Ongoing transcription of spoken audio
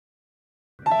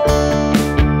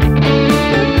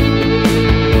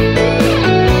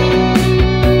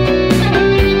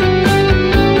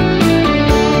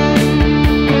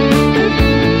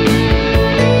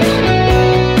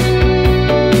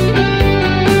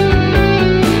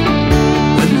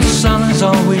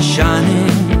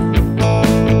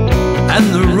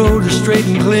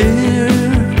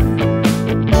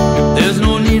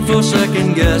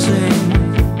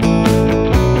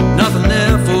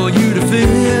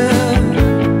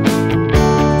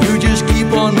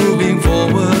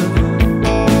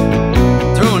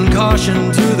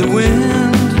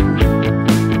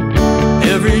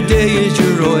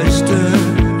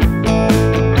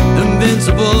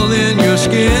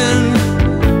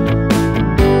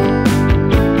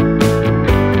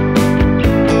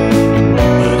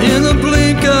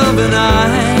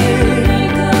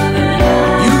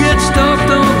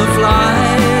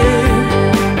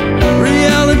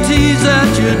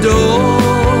door.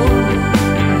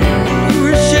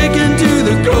 We're shaken to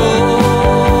the core.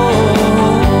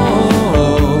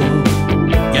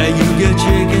 Yeah, you get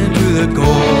shaken to the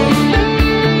core.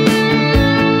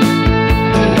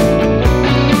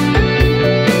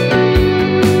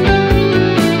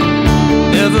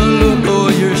 Never look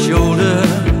over your shoulder.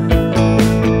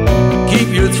 Keep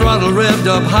your throttle revved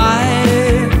up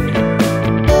high.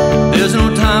 There's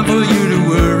no time for you to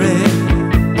worry.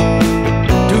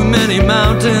 Too many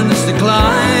mountains to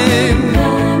climb.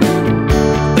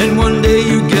 Then one day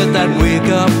you get that wake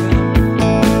up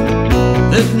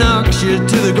that knocks you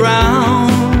to the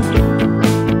ground.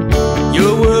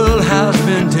 Your world has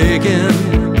been taken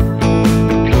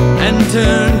and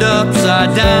turned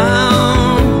upside down.